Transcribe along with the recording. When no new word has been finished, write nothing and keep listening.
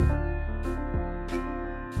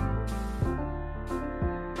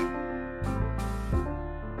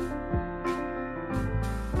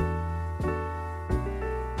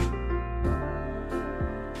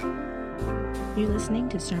You're listening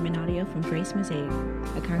to sermon audio from Grace Mosaic,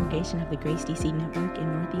 a congregation of the Grace DC Network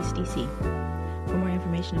in Northeast DC. For more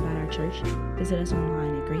information about our church, visit us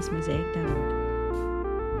online at gracemosaic.org.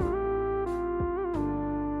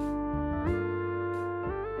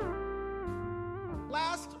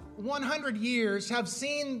 Last 100 years have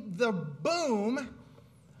seen the boom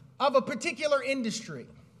of a particular industry.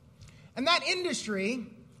 And that industry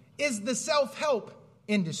is the self-help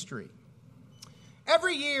industry.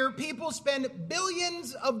 Every year, people spend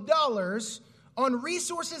billions of dollars on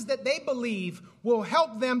resources that they believe will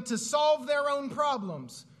help them to solve their own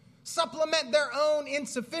problems, supplement their own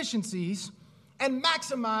insufficiencies, and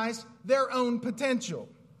maximize their own potential.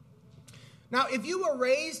 Now, if you were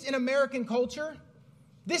raised in American culture,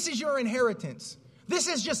 this is your inheritance. This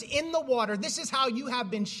is just in the water. This is how you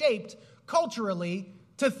have been shaped culturally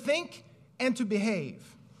to think and to behave.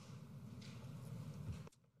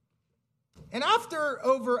 And after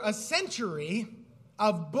over a century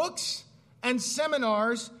of books and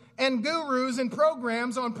seminars and gurus and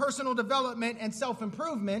programs on personal development and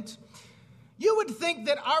self-improvement, you would think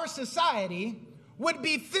that our society would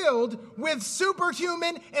be filled with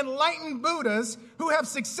superhuman, enlightened Buddhas who have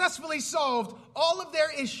successfully solved all of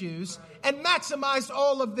their issues and maximized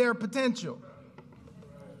all of their potential.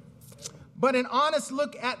 But an honest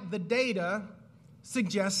look at the data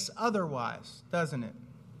suggests otherwise, doesn't it?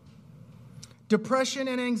 Depression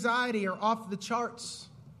and anxiety are off the charts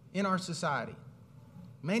in our society.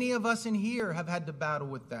 Many of us in here have had to battle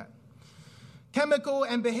with that. Chemical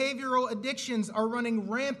and behavioral addictions are running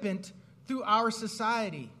rampant through our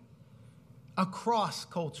society across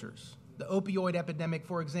cultures. The opioid epidemic,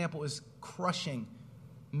 for example, is crushing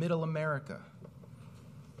middle America.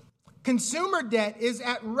 Consumer debt is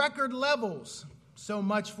at record levels. So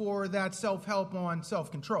much for that self-help on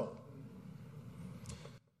self-control.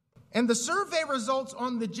 And the survey results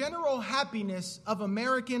on the general happiness of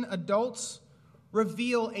American adults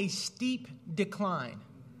reveal a steep decline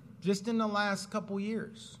just in the last couple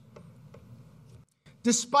years.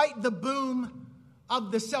 Despite the boom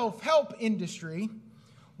of the self-help industry,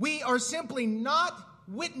 we are simply not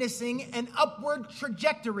witnessing an upward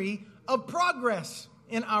trajectory of progress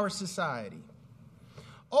in our society.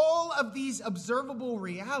 All of these observable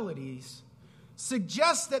realities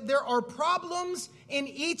suggest that there are problems in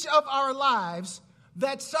each of our lives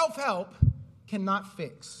that self-help cannot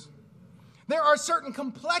fix. There are certain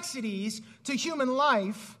complexities to human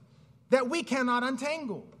life that we cannot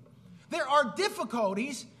untangle. There are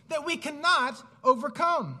difficulties that we cannot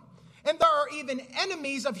overcome. And there are even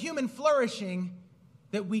enemies of human flourishing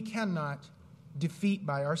that we cannot defeat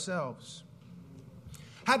by ourselves.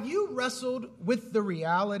 Have you wrestled with the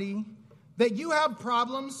reality that you have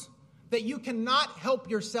problems that you cannot help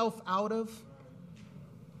yourself out of?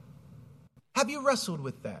 Have you wrestled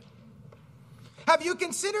with that? Have you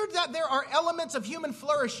considered that there are elements of human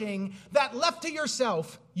flourishing that left to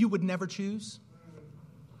yourself you would never choose?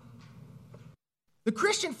 The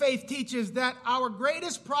Christian faith teaches that our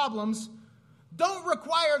greatest problems don't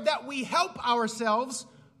require that we help ourselves,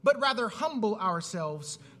 but rather humble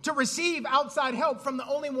ourselves to receive outside help from the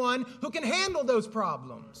only one who can handle those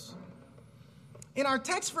problems. In our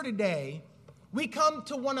text for today, we come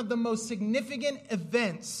to one of the most significant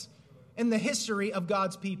events in the history of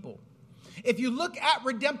God's people. If you look at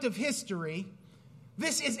redemptive history,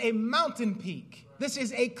 this is a mountain peak. This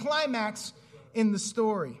is a climax in the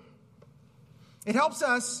story. It helps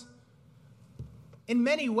us in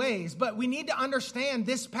many ways, but we need to understand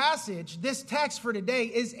this passage, this text for today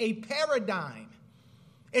is a paradigm.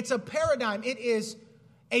 It's a paradigm. It is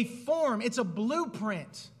a form. It's a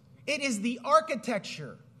blueprint. It is the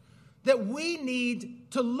architecture that we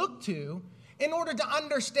need to look to in order to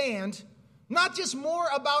understand not just more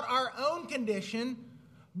about our own condition,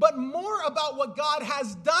 but more about what God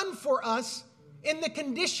has done for us in the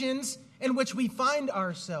conditions in which we find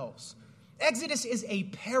ourselves. Exodus is a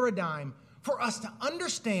paradigm for us to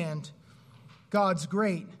understand God's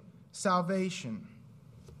great salvation.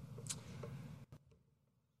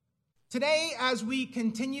 Today, as we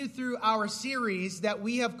continue through our series that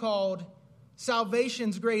we have called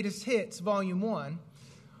Salvation's Greatest Hits, Volume 1,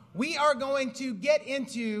 we are going to get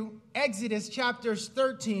into Exodus chapters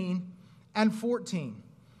 13 and 14.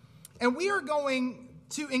 And we are going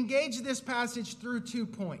to engage this passage through 2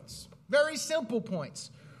 points, very simple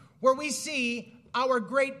points, where we see our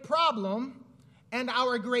great problem and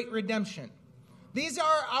our great redemption. These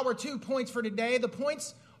are our 2 points for today. The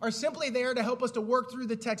points are simply there to help us to work through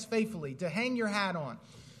the text faithfully, to hang your hat on.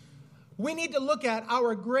 We need to look at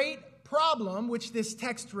our great problem, which this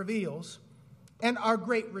text reveals, and our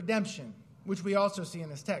great redemption, which we also see in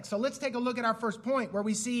this text. So let's take a look at our first point, where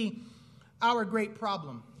we see our great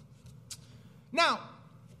problem. Now,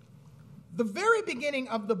 the very beginning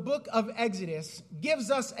of the book of Exodus gives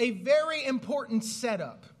us a very important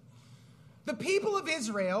setup. The people of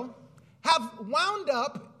Israel have wound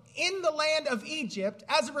up in the land of Egypt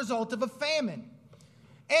as a result of a famine.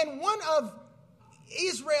 And one of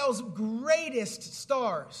Israel's greatest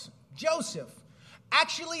stars, Joseph,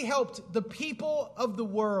 actually helped the people of the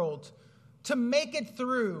world to make it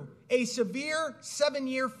through a severe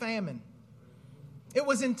 7-year famine. It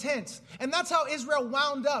was intense. And that's how Israel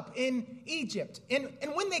wound up in Egypt. And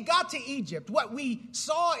when they got to Egypt, what we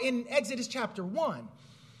saw in Exodus chapter 1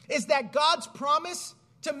 is that God's promise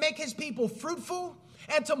to make his people fruitful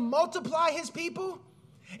and to multiply his people,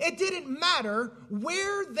 it didn't matter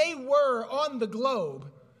where they were on the globe.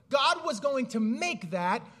 God was going to make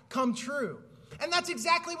that come true. And that's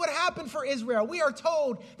exactly what happened for Israel. We are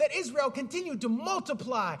told that Israel continued to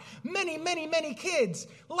multiply many, many, many kids,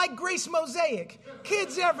 like Grace Mosaic,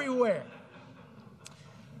 kids everywhere.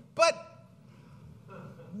 But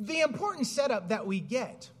the important setup that we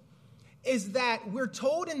get is that we're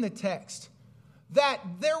told in the text that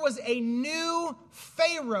there was a new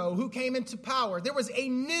Pharaoh who came into power. There was a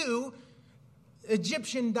new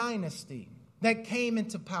Egyptian dynasty that came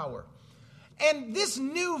into power. And this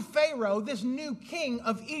new Pharaoh, this new king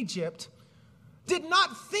of Egypt, did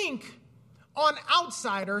not think on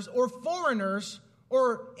outsiders or foreigners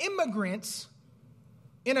or immigrants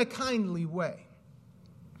in a kindly way.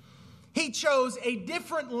 He chose a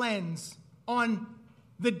different lens on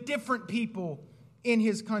the different people in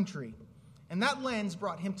his country. And that lens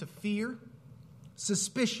brought him to fear,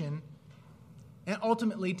 suspicion, and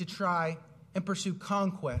ultimately to try and pursue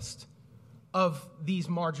conquest of these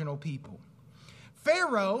marginal people.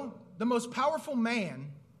 Pharaoh, the most powerful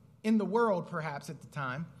man in the world perhaps at the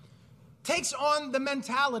time, takes on the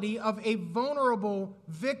mentality of a vulnerable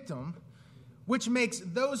victim, which makes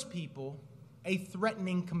those people a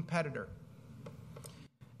threatening competitor.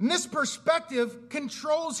 And this perspective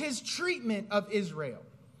controls his treatment of Israel.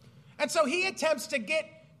 And so he attempts to get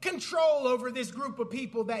control over this group of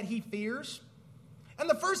people that he fears. And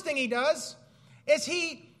the first thing he does is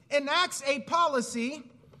he enacts a policy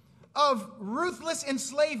of ruthless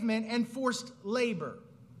enslavement and forced labor.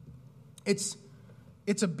 It's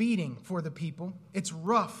a beating for the people. It's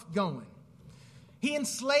rough going. He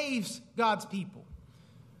enslaves God's people.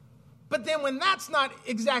 But then when that's not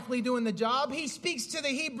exactly doing the job, he speaks to the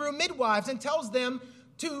Hebrew midwives and tells them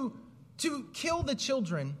to kill the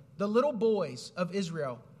children, the little boys of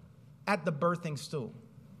Israel, at the birthing stool.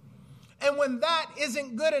 And when that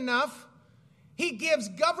isn't good enough, he gives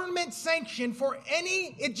government sanction for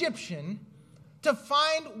any Egyptian to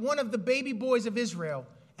find one of the baby boys of Israel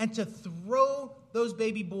and to throw those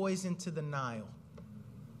baby boys into the Nile.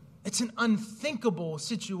 It's an unthinkable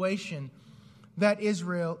situation that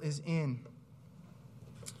Israel is in.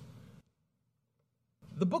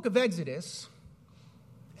 The book of Exodus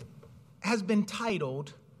has been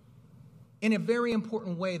titled in a very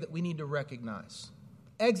important way that we need to recognize.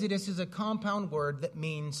 Exodus is a compound word that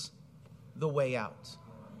means the way out.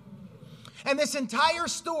 And this entire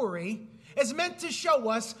story is meant to show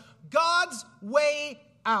us God's way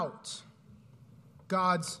out.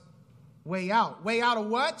 God's way out. Way out of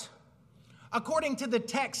what? According to the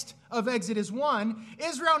text of Exodus 1,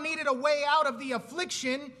 Israel needed a way out of the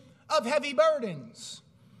affliction of heavy burdens.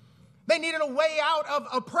 They needed a way out of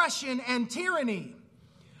oppression and tyranny.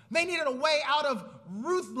 They needed a way out of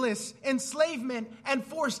ruthless enslavement and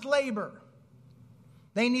forced labor.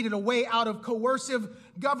 They needed a way out of coercive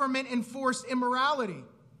government-enforced immorality.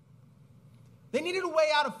 They needed a way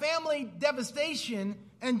out of family devastation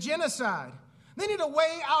and genocide. They needed a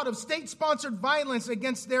way out of state-sponsored violence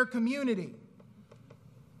against their community.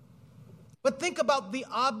 But think about the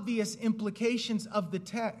obvious implications of the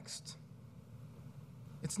text.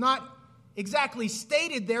 It's not exactly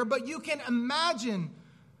stated there, but you can imagine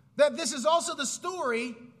that this is also the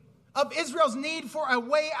story of Israel's need for a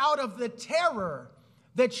way out of the terror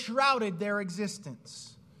that shrouded their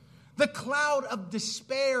existence. The cloud of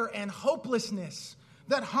despair and hopelessness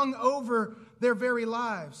that hung over their very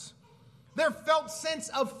lives. Their felt sense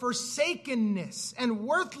of forsakenness and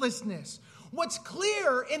worthlessness. What's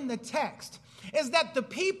clear in the text is that the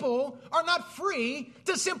people are not free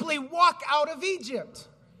to simply walk out of Egypt.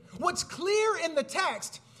 What's clear in the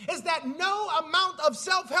text is that no amount of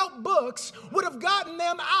self-help books would have gotten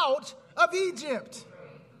them out of Egypt.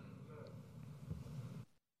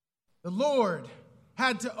 The Lord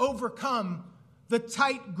had to overcome the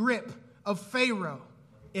tight grip of Pharaoh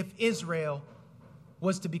if Israel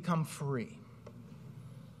was to become free.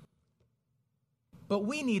 But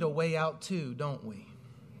we need a way out too, don't we?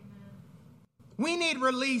 We need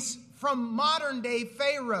release from modern day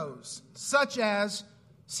pharaohs, such as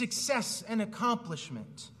success and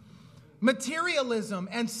accomplishment, materialism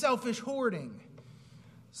and selfish hoarding,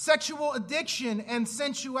 sexual addiction and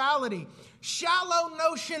sensuality, shallow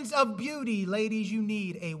notions of beauty. Ladies, you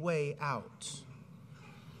need a way out.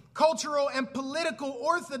 Cultural and political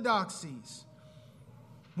orthodoxies.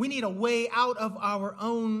 We need a way out of our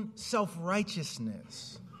own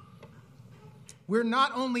self-righteousness. We're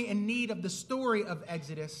not only in need of the story of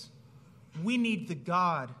Exodus, we need the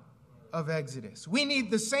God of Exodus. We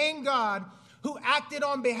need the same God who acted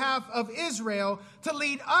on behalf of Israel to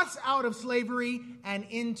lead us out of slavery and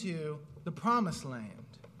into the promised land.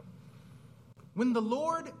 When the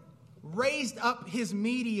Lord raised up his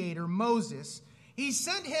mediator, Moses, he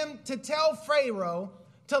sent him to tell Pharaoh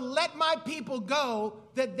to let my people go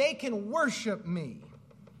that they can worship me.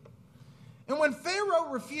 And when Pharaoh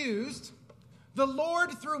refused, the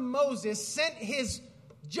Lord, through Moses, sent his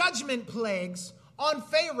judgment plagues on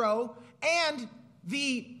Pharaoh and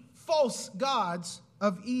the false gods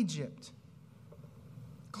of Egypt,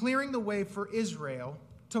 clearing the way for Israel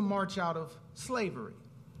to march out of slavery.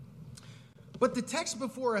 But the text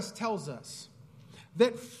before us tells us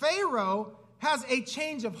that Pharaoh has a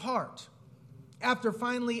change of heart after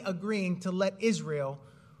finally agreeing to let Israel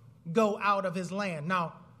go out of his land.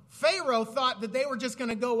 Now, Pharaoh thought that they were just going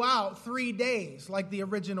to go out 3 days, like the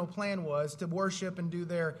original plan was, to worship and do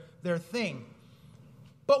their thing.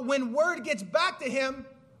 But when word gets back to him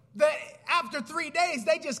that after 3 days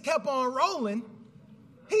they just kept on rolling,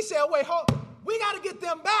 he said, wait, we got to get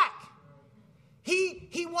them back.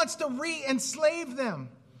 He wants to re-enslave them.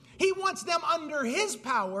 He wants them under his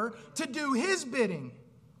power to do his bidding.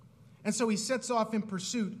 And so he sets off in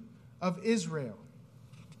pursuit of Israel.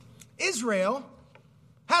 Israel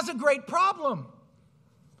has a great problem.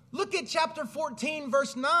 Look at chapter 14,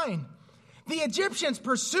 verse 9. The Egyptians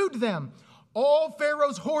pursued them, all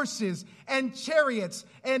Pharaoh's horses and chariots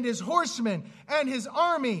and his horsemen and his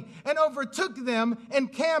army, and overtook them and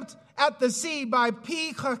camped at the sea by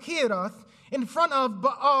Pi-hahiroth in front of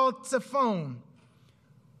Baal-Zephon.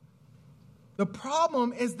 The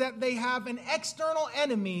problem is that they have an external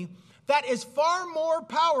enemy that is far more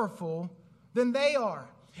powerful than they are.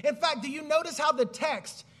 In fact, do you notice how the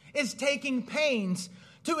text is taking pains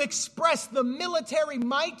to express the military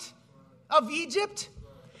might of Egypt?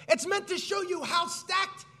 It's meant to show you how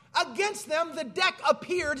stacked against them the deck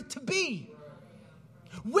appeared to be.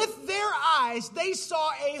 With their eyes, they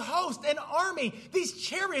saw a host, an army. These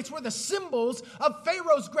chariots were the symbols of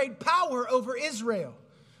Pharaoh's great power over Israel.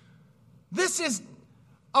 This is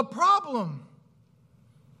a problem.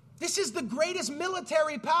 This is the greatest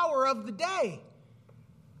military power of the day.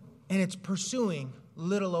 And it's pursuing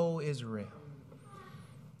little old Israel.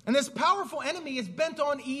 And this powerful enemy is bent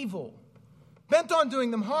on evil, bent on doing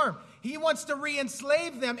them harm. He wants to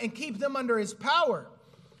re-enslave them and keep them under his power.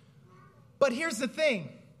 But here's the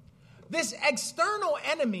thing. This external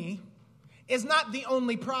enemy is not the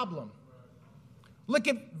only problem. Look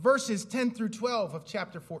at verses 10 through 12 of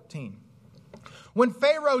chapter 14. When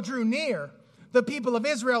Pharaoh drew near, the people of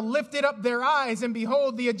Israel lifted up their eyes, and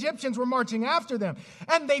behold, the Egyptians were marching after them.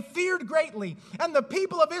 And they feared greatly. And the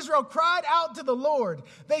people of Israel cried out to the Lord.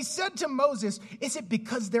 They said to Moses, "Is it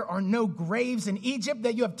because there are no graves in Egypt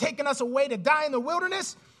that you have taken us away to die in the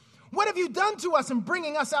wilderness? What have you done to us in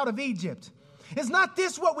bringing us out of Egypt? Is not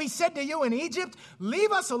this what we said to you in Egypt?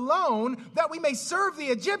 Leave us alone that we may serve the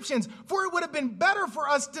Egyptians. For it would have been better for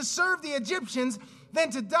us to serve the Egyptians than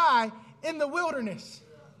to die in the wilderness."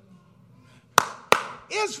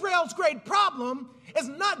 Israel's great problem is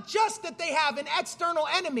not just that they have an external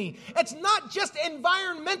enemy. It's not just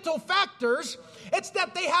environmental factors. It's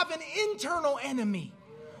that they have an internal enemy.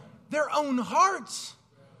 Their own hearts.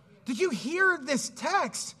 Did you hear this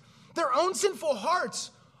text? Their own sinful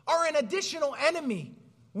hearts are an additional enemy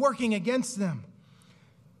working against them.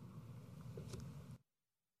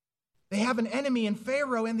 They have an enemy in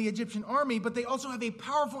Pharaoh and the Egyptian army, but they also have a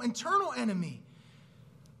powerful internal enemy.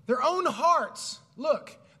 Their own hearts.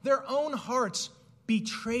 Look, their own hearts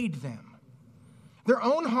betrayed them. Their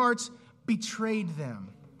own hearts betrayed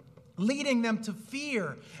them, leading them to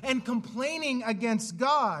fear and complaining against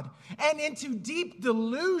God and into deep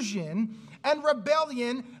delusion and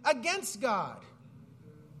rebellion against God.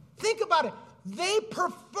 Think about it. They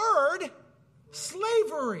preferred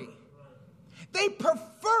slavery. They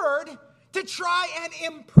preferred to try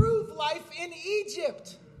and improve life in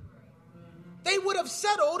Egypt. They would have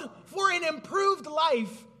settled for an improved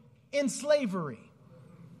life in slavery.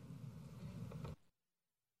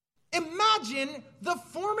 Imagine the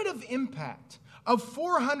formative impact of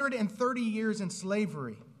 430 years in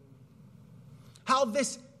slavery. how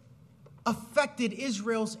this affected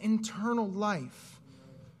Israel's internal life,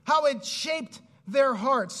 how it shaped their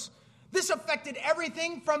hearts. This affected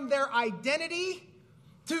everything from their identity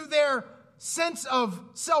to their sense of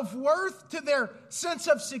self-worth, to their sense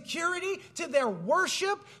of security, to their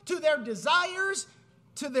worship, to their desires,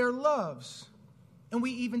 to their loves. And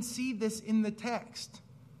we even see this in the text.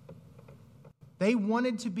 They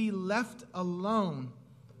wanted to be left alone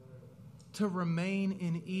to remain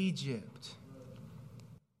in Egypt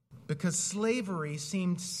because slavery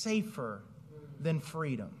seemed safer than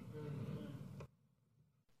freedom.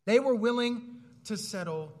 They were willing to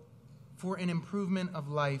settle for an improvement of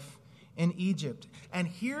life in Egypt. And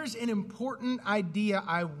here's an important idea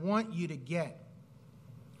I want you to get.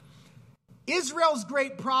 Israel's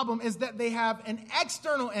great problem is that they have an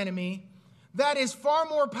external enemy that is far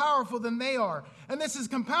more powerful than they are. And this is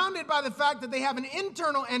compounded by the fact that they have an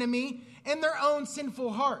internal enemy in their own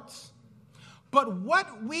sinful hearts. But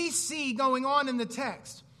what we see going on in the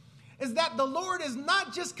text is that the Lord is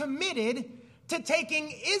not just committed to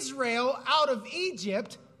taking Israel out of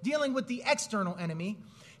Egypt, dealing with the external enemy.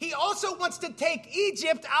 He also wants to take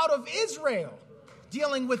Egypt out of Israel,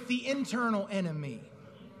 dealing with the internal enemy.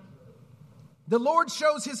 The Lord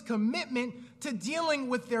shows his commitment to dealing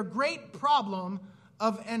with their great problem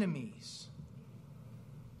of enemies.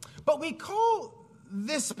 But we call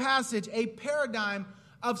this passage a paradigm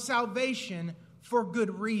of salvation for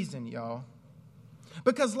good reason, y'all.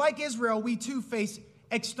 Because like Israel, we too face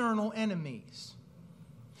external enemies.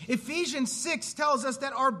 Ephesians 6 tells us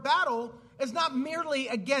that our battle is not merely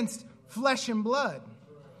against flesh and blood,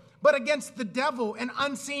 but against the devil and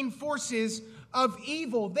unseen forces of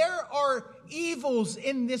evil. There are evils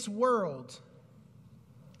in this world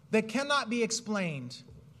that cannot be explained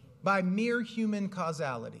by mere human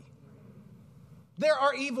causality. There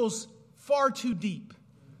are evils far too deep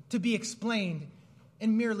to be explained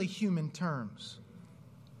in merely human terms.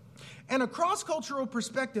 And a cross-cultural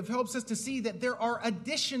perspective helps us to see that there are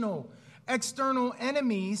additional external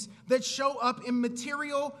enemies that show up in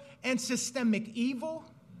material and systemic evil,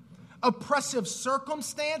 oppressive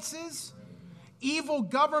circumstances, evil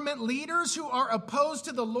government leaders who are opposed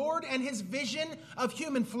to the Lord and his vision of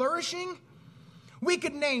human flourishing. We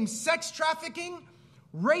could name sex trafficking,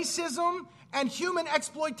 racism, and human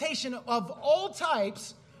exploitation of all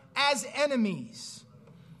types as enemies.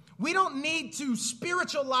 We don't need to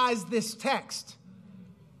spiritualize this text.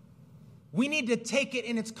 We need to take it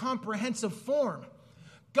in its comprehensive form.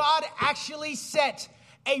 God actually set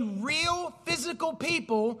a real physical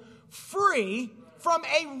people free from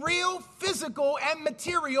a real physical and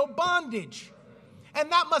material bondage.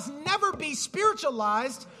 And that must never be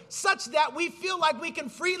spiritualized such that we feel like we can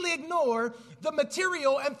freely ignore the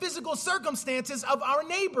material and physical circumstances of our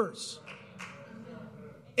neighbors.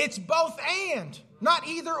 It's both and, not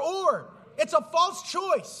either or. It's a false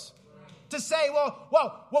choice to say,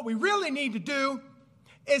 well, what we really need to do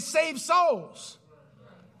is save souls.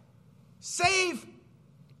 Save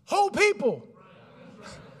whole people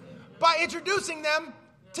by introducing them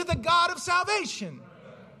to the God of salvation.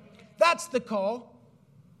 That's the call.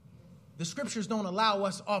 The scriptures don't allow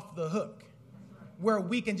us off the hook where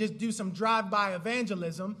we can just do some drive-by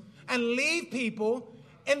evangelism and leave people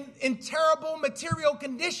in terrible material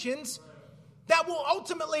conditions that will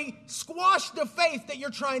ultimately squash the faith that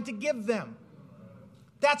you're trying to give them.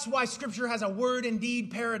 That's why Scripture has a word and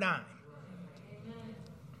deed paradigm.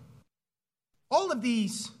 All of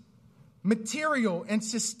these material and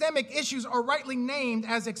systemic issues are rightly named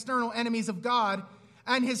as external enemies of God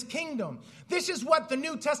and his kingdom. This is what the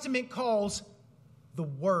New Testament calls the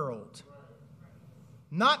world.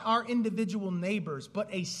 Not our individual neighbors, but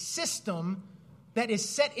a system that is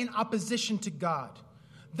set in opposition to God,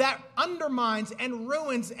 that undermines and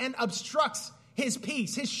ruins and obstructs his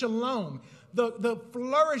peace, his shalom, the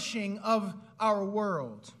flourishing of our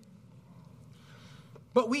world.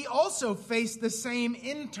 But we also face the same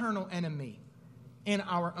internal enemy in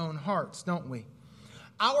our own hearts, don't we?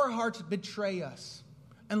 Our hearts betray us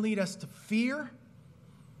and lead us to fear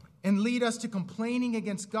and lead us to complaining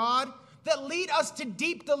against God, that lead us to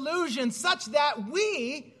deep delusion such that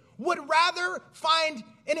we would rather find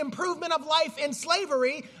an improvement of life in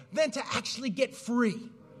slavery than to actually get free.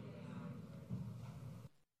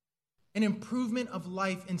 An improvement of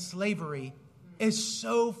life in slavery is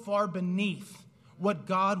so far beneath what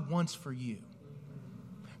God wants for you.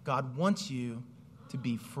 God wants you to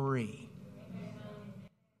be free.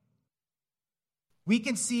 We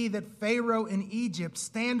can see that Pharaoh in Egypt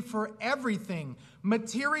stand for everything,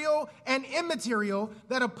 material and immaterial,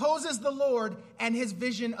 that opposes the Lord and his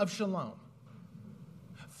vision of shalom.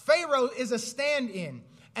 Pharaoh is a stand-in,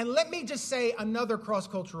 And let me just say another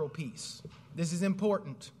cross-cultural piece. This is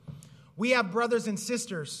important. We have brothers and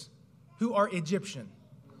sisters who are Egyptian.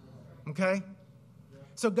 Okay?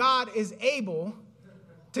 So God is able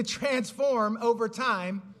to transform over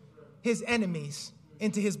time his enemies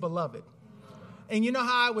into his beloved. And you know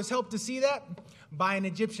how I was helped to see that? By an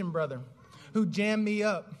Egyptian brother who jammed me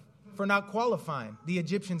up for not qualifying the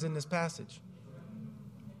Egyptians in this passage.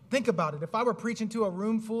 Think about it. If I were preaching to a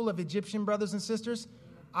room full of Egyptian brothers and sisters,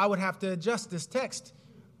 I would have to adjust this text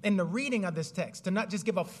and the reading of this text to not just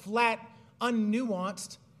give a flat,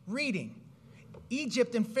 unnuanced reading.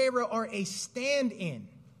 Egypt and Pharaoh are a stand-in.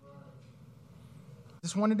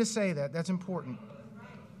 Just wanted to say that. That's important.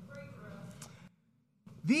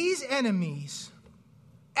 These enemies,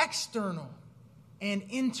 external and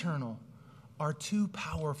internal, are too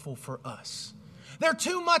powerful for us. They're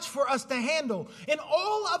too much for us to handle. And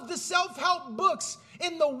all of the self-help books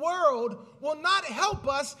in the world will not help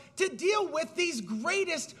us to deal with these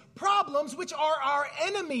greatest problems, which are our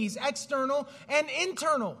enemies, external and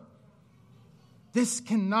internal. This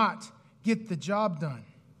cannot get the job done.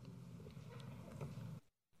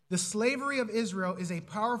 The slavery of Israel is a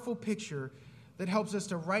powerful picture that helps us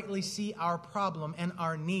to rightly see our problem and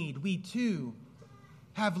our need. We too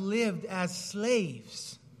have lived as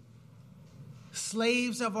slaves.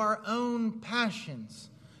 Slaves of our own passions.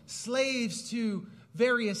 Slaves to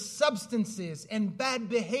various substances and bad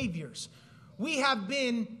behaviors. We have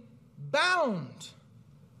been bound.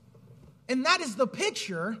 And that is the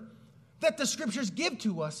picture that the scriptures give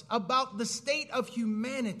to us about the state of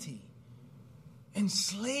humanity.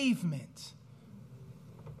 Enslavement.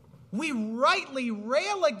 We rightly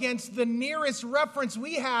rail against the nearest reference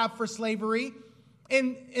we have for slavery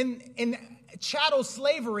in chattel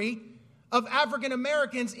slavery of African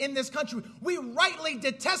Americans in this country. We rightly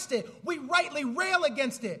detest it. We rightly rail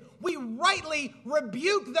against it. We rightly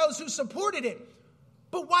rebuke those who supported it.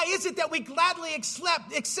 But why is it that we gladly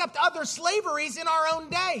accept other slaveries in our own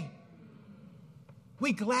day?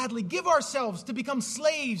 We gladly give ourselves to become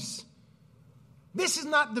slaves. This is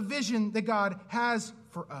not the vision that God has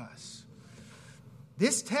for us.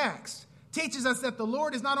 This text teaches us that the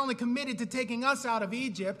Lord is not only committed to taking us out of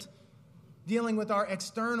Egypt, dealing with our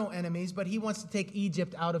external enemies, but he wants to take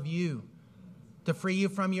Egypt out of you, to free you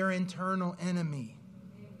from your internal enemy.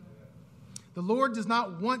 The Lord does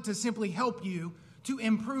not want to simply help you to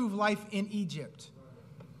improve life in Egypt.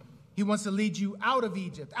 He wants to lead you out of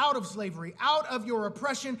Egypt, out of slavery, out of your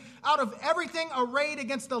oppression, out of everything arrayed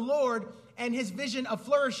against the Lord and his vision of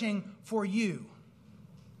flourishing for you.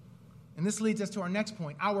 And this leads us to our next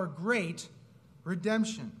point, our great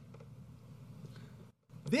redemption.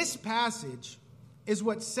 This passage is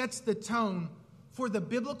what sets the tone for the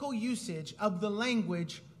biblical usage of the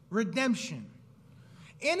language redemption.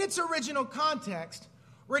 In its original context,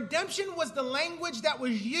 redemption was the language that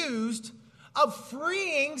was used of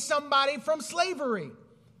freeing somebody from slavery,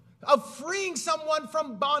 of freeing someone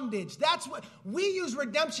from bondage. That's what we use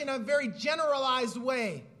redemption in a very generalized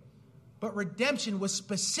way. But redemption was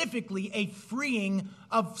specifically a freeing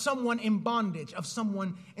of someone in bondage, of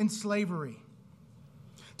someone in slavery.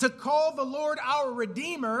 To call the Lord our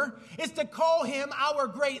Redeemer is to call him our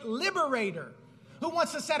great liberator, who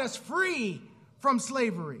wants to set us free from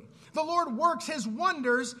slavery. The Lord works his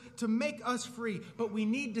wonders to make us free, but we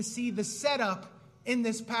need to see the setup in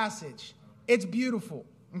this passage. It's beautiful,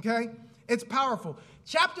 okay? It's powerful.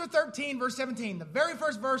 Chapter 13, verse 17, the very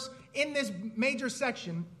first verse in this major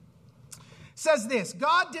section says this: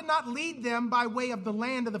 God did not lead them by way of the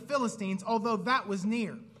land of the Philistines, although that was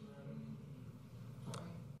near.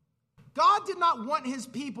 God did not want his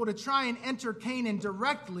people to try and enter Canaan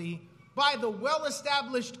directly by the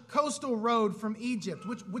well-established coastal road from Egypt,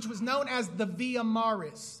 which was known as the Via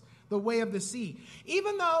Maris, the way of the sea,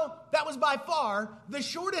 even though that was by far the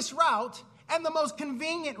shortest route and the most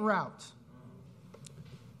convenient route.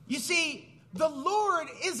 You see, the Lord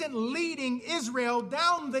isn't leading Israel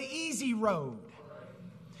down the easy road.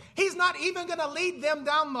 He's not even going to lead them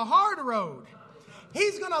down the hard road.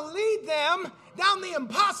 He's going to lead them down the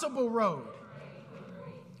impossible road.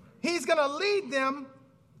 He's going to lead them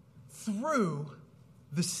through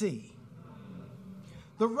the sea.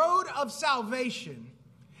 The road of salvation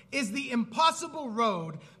is the impossible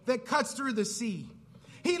road that cuts through the sea.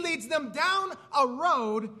 He leads them down a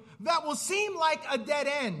road that will seem like a dead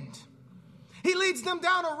end. He leads them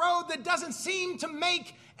down a road that doesn't seem to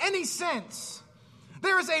make any sense.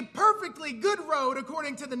 There is a perfectly good road,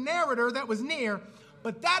 according to the narrator, that was near,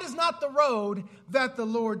 but that is not the road that the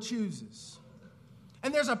Lord chooses.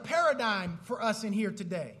 And there's a paradigm for us in here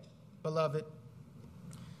today, beloved.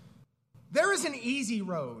 There is an easy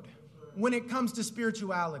road when it comes to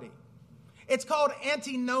spirituality. It's called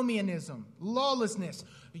antinomianism, lawlessness.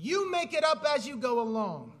 You make it up as you go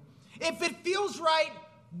along. If it feels right,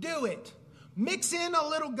 do it. Mix in a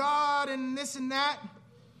little God and this and that.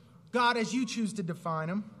 God as you choose to define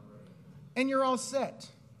him. And you're all set.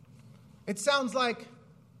 It sounds like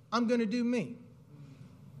I'm going to do me.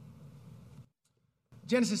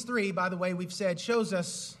 Genesis 3, by the way, we've said, shows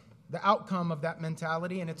us the outcome of that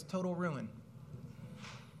mentality, and it's total ruin.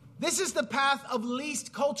 This is the path of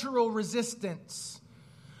least cultural resistance.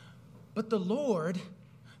 But the Lord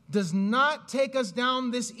does not take us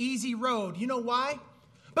down this easy road. You know why?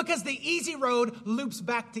 Because the easy road loops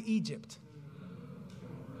back to Egypt.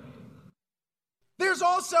 There's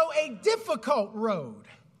also a difficult road,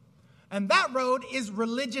 and that road is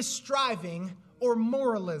religious striving or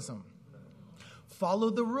moralism.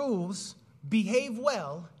 Follow the rules, behave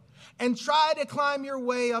well, and try to climb your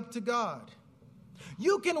way up to God.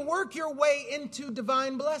 You can work your way into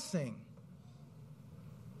divine blessing.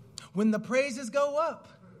 When the praises go up,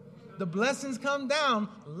 the blessings come down.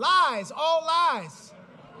 Lies, all lies.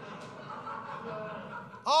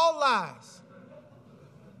 All lies.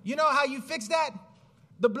 You know how you fix that?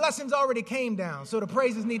 The blessings already came down, so the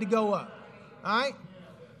praises need to go up. All right?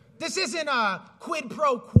 This isn't a quid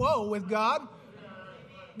pro quo with God.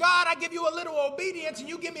 God, I give you a little obedience and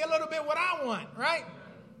you give me a little bit what I want, right?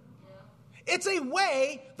 It's a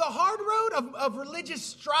way, the hard road of religious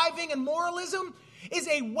striving and moralism is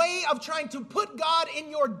a way of trying to put God in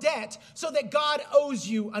your debt so that God owes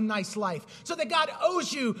you a nice life, so that God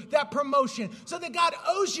owes you that promotion, so that God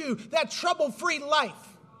owes you that trouble-free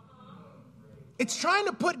life. It's trying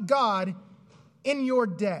to put God in your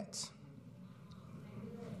debt.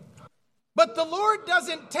 But the Lord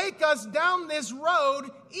doesn't take us down this road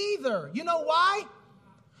either. You know why?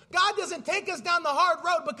 God doesn't take us down the hard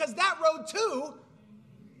road because that road too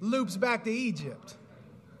loops back to Egypt.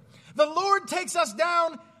 The Lord takes us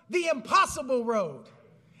down the impossible road.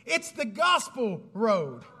 It's the gospel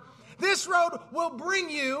road. This road will bring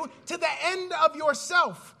you to the end of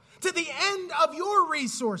yourself, to the end of your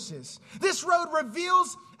resources. This road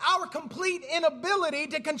reveals our complete inability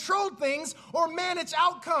to control things or manage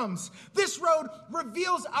outcomes. This road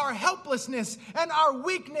reveals our helplessness and our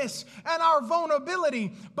weakness and our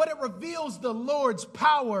vulnerability, but it reveals the Lord's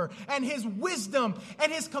power and his wisdom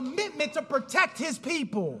and his commitment to protect his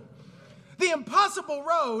people. The impossible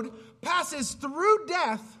road passes through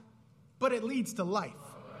death, but it leads to life.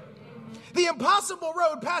 The impossible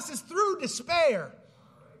road passes through despair,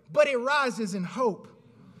 but it rises in hope.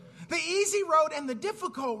 The easy road and the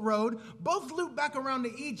difficult road both loop back around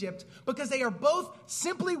to Egypt because they are both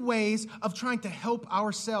simply ways of trying to help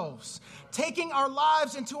ourselves, taking our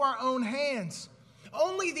lives into our own hands.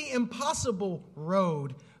 Only the impossible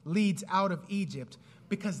road leads out of Egypt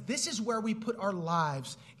because this is where we put our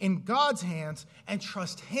lives in God's hands and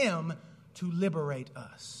trust him to liberate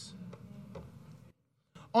us.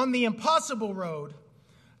 On the impossible road,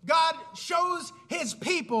 God shows his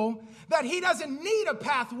people that he doesn't need a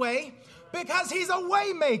pathway because he's a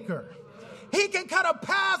way maker. He can cut a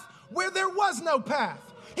path where there was no path.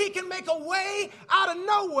 He can make a way out of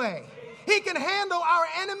no way. He can handle our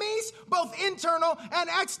enemies, both internal and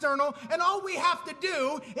external, and all we have to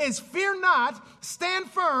do is fear not, stand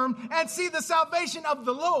firm, and see the salvation of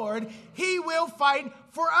the Lord. He will fight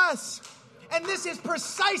for us. And this is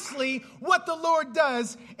precisely what the Lord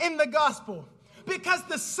does in the gospel. Because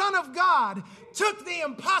the Son of God took the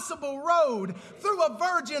impossible road through a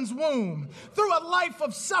virgin's womb, through a life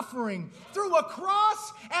of suffering, through a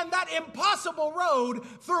cross, and that impossible road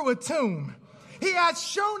through a tomb. He has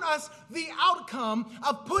shown us the outcome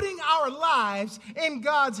of putting our lives in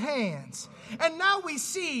God's hands. And now we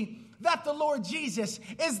see that the Lord Jesus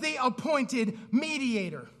is the appointed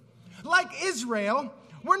mediator. Like Israel,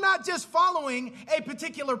 we're not just following a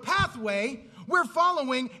particular pathway, we're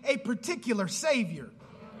following a particular Savior.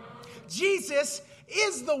 Jesus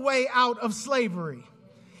is the way out of slavery.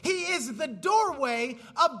 He is the doorway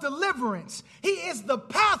of deliverance. He is the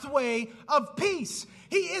pathway of peace.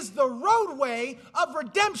 He is the roadway of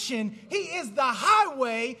redemption. He is the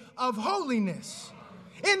highway of holiness.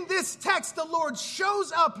 In this text, the Lord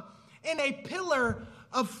shows up in a pillar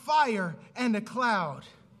of fire and a cloud,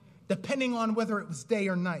 depending on whether it was day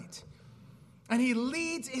or night. And he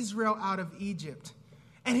leads Israel out of Egypt.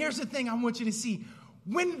 And here's the thing I want you to see.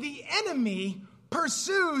 When the enemy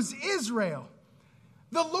pursues Israel,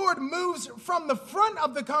 the Lord moves from the front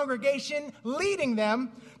of the congregation, leading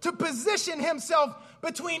them, to position himself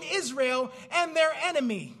between Israel and their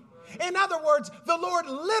enemy. In other words, the Lord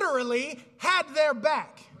literally had their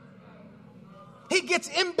back. He gets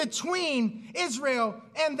in between Israel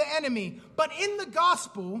and the enemy. But in the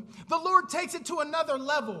gospel, the Lord takes it to another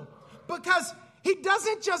level, because he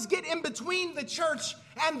doesn't just get in between the church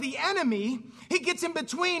and the enemy. He gets in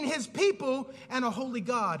between his people and a holy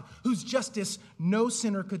God whose justice no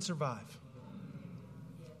sinner could survive.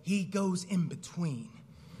 He goes in between.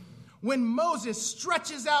 When Moses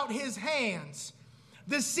stretches out his hands,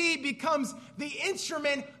 the sea becomes the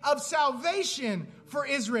instrument of salvation for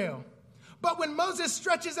Israel. But when Moses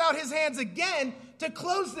stretches out his hands again to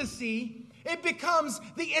close the sea, it becomes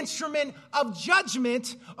the instrument of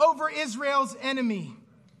judgment over Israel's enemy.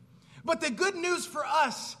 But the good news for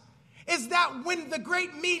us is that when the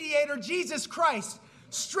great mediator, Jesus Christ,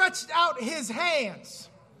 stretched out his hands,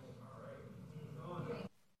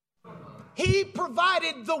 he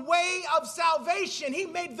provided the way of salvation. He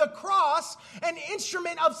made the cross an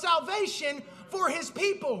instrument of salvation for his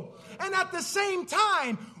people. And at the same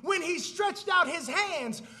time, when he stretched out his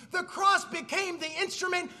hands, the cross became the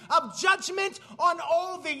instrument of judgment on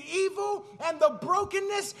all the evil and the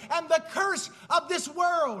brokenness and the curse of this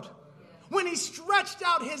world. When he stretched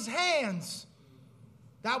out his hands,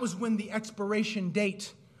 that was when the expiration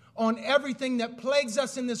date on everything that plagues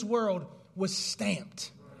us in this world was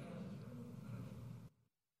stamped.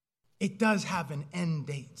 It does have an end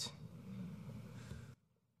date.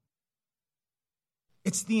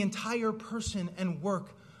 It's the entire person and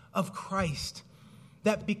work of Christ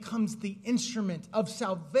that becomes the instrument of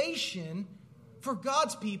salvation for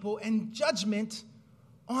God's people and judgment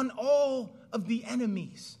on all of the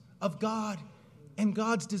enemies of God and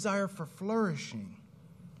God's desire for flourishing.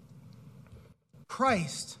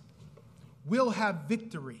 Christ will have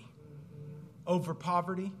victory over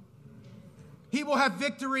poverty. He will have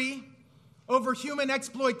victory over human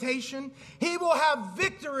exploitation. He will have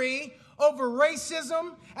victory over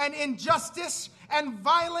racism and injustice and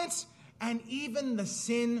violence and even the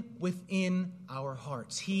sin within our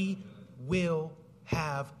hearts. He will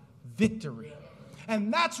have victory.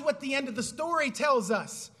 And that's what the end of the story tells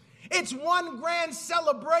us. It's one grand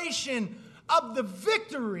celebration of the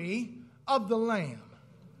victory of the Lamb.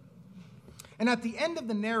 And at the end of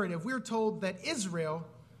the narrative, we're told that Israel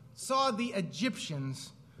saw the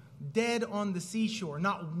Egyptians dead on the seashore.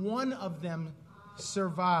 Not one of them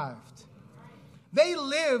survived. They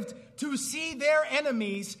lived to see their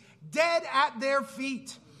enemies dead at their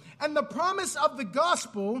feet. And the promise of the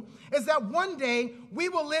gospel is that one day we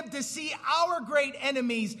will live to see our great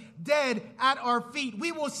enemies dead at our feet.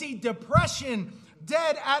 We will see depression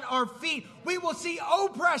dead at our feet. We will see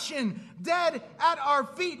oppression dead at our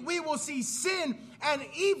feet. We will see sin and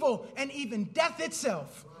evil and even death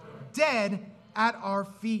itself dead at our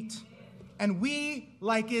feet. And we,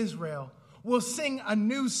 like Israel, will sing a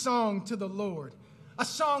new song to the Lord, a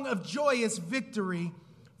song of joyous victory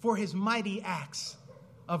for his mighty acts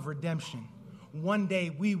of redemption. One day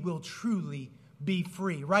we will truly be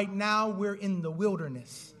free. Right now we're in the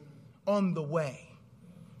wilderness on the way,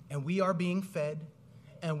 and we are being fed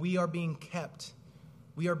and we are being kept.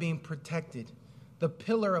 We are being protected. The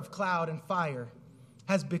pillar of cloud and fire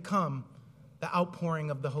has become the outpouring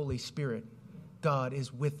of the Holy Spirit. God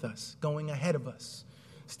is with us, going ahead of us,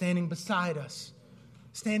 standing beside us,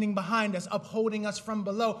 standing behind us, upholding us from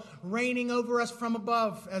below, reigning over us from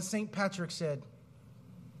above, as St. Patrick said.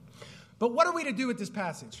 But what are we to do with this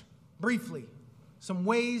passage? Briefly, some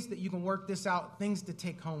ways that you can work this out, things to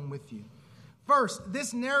take home with you. First,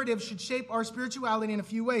 this narrative should shape our spirituality in a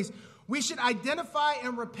few ways. We should identify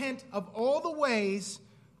and repent of all the ways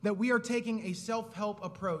that we are taking a self-help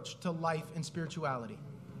approach to life and spirituality.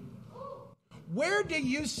 Where do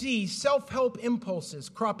you see self-help impulses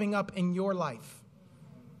cropping up in your life?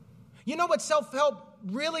 You know what self-help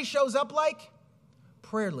really shows up like?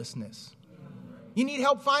 Prayerlessness. You need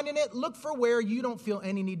help finding it? Look for where you don't feel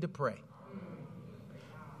any need to pray.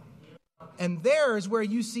 And there is where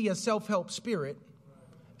you see a self-help spirit,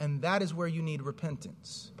 and that is where you need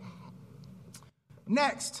repentance.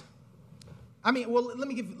 Next, let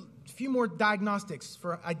me give a few more diagnostics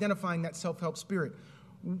for identifying that self-help spirit.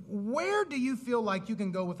 Where do you feel like you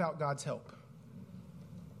can go without God's help?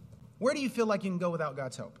 Where do you feel like you can go without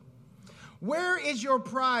God's help? Where is your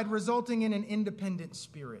pride resulting in an independent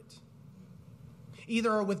spirit?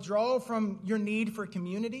 Either a withdrawal from your need for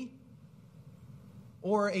community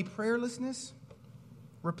or a prayerlessness,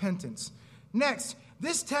 repentance. Next,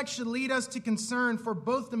 this text should lead us to concern for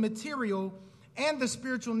both the material and the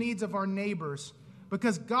spiritual needs of our neighbors,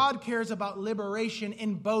 because God cares about liberation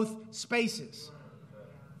in both spaces.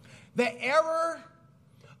 The error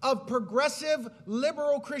of progressive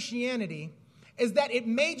liberal Christianity is that it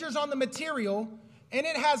majors on the material and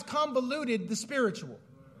it has convoluted the spiritual.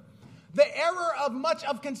 The error of much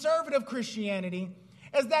of conservative Christianity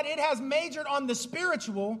is that it has majored on the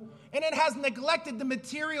spiritual and it has neglected the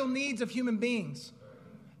material needs of human beings.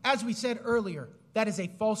 As we said earlier, that is a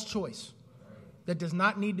false choice that does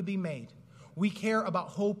not need to be made. We care about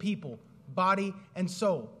whole people, body and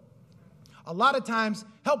soul. A lot of times,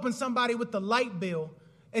 helping somebody with the light bill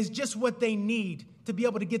is just what they need to be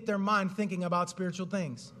able to get their mind thinking about spiritual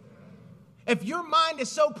things. If your mind is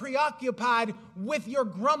so preoccupied with your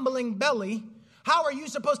grumbling belly, how are you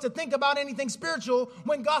supposed to think about anything spiritual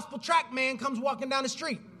when gospel tract man comes walking down the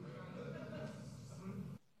street?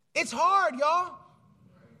 It's hard, y'all.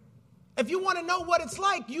 If you want to know what it's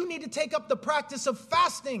like, you need to take up the practice of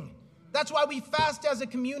fasting. That's why we fast as a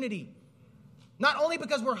community. Not only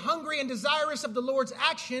because we're hungry and desirous of the Lord's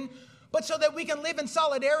action, but so that we can live in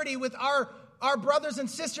solidarity with our brothers and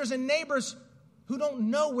sisters and neighbors who don't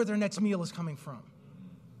know where their next meal is coming from.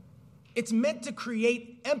 It's meant to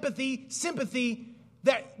create empathy, sympathy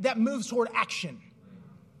that moves toward action.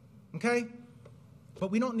 Okay?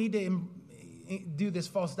 But we don't need to do this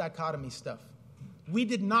false dichotomy stuff. We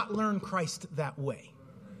did not learn Christ that way.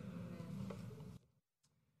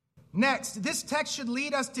 Next, this text should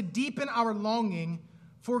lead us to deepen our longing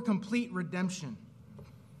for complete redemption.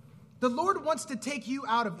 The Lord wants to take you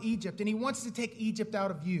out of Egypt, and he wants to take Egypt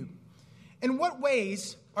out of you. In what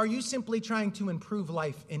ways are you simply trying to improve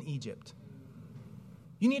life in Egypt?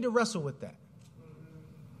 You need to wrestle with that.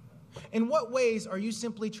 In what ways are you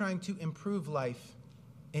simply trying to improve life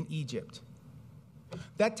in Egypt?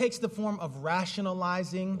 That takes the form of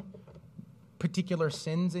rationalizing particular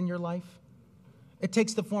sins in your life. It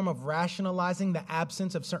takes the form of rationalizing the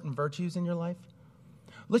absence of certain virtues in your life.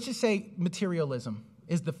 Let's just say materialism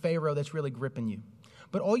is the Pharaoh that's really gripping you.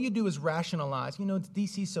 But all you do is rationalize,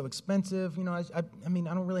 DC's so expensive. I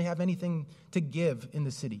don't really have anything to give in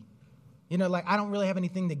the city. I don't really have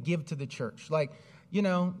anything to give to the church.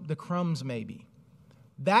 The crumbs maybe.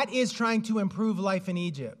 That is trying to improve life in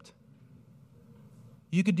Egypt.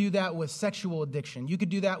 You could do that with sexual addiction. You could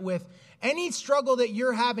do that with any struggle that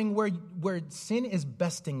you're having where sin is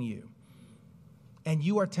besting you. And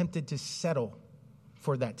you are tempted to settle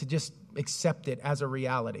for that, to just accept it as a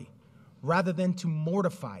reality, rather than to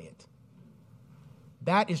mortify it.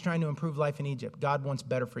 That is trying to improve life in Egypt. God wants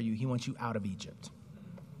better for you. He wants you out of Egypt.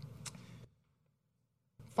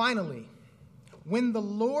 Finally, when the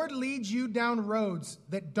Lord leads you down roads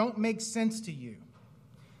that don't make sense to you,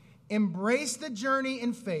 embrace the journey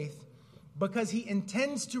in faith because he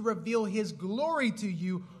intends to reveal his glory to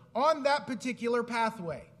you on that particular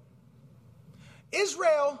pathway.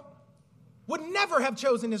 Israel would never have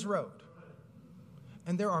chosen this road.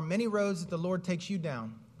 And there are many roads that the Lord takes you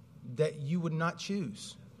down that you would not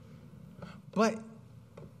choose. But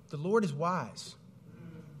the Lord is wise.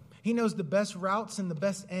 He knows the best routes and the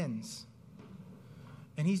best ends.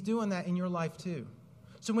 And he's doing that in your life too.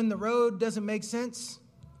 So when the road doesn't make sense,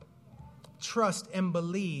 trust and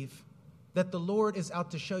believe that the Lord is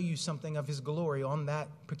out to show you something of his glory on that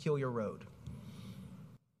peculiar road.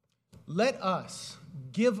 Let us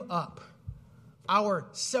give up our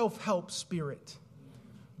self-help spirit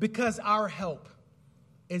because our help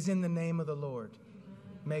is in the name of the Lord,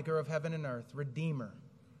 maker of heaven and earth, redeemer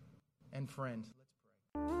and friend.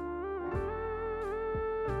 Let's pray.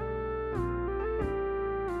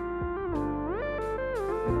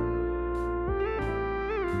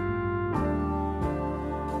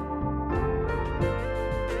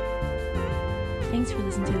 Thanks for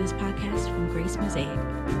listening to this podcast from Grace Mosaic.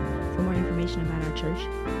 For more information about our church,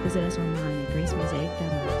 visit us online at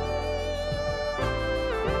gracemosaic.org.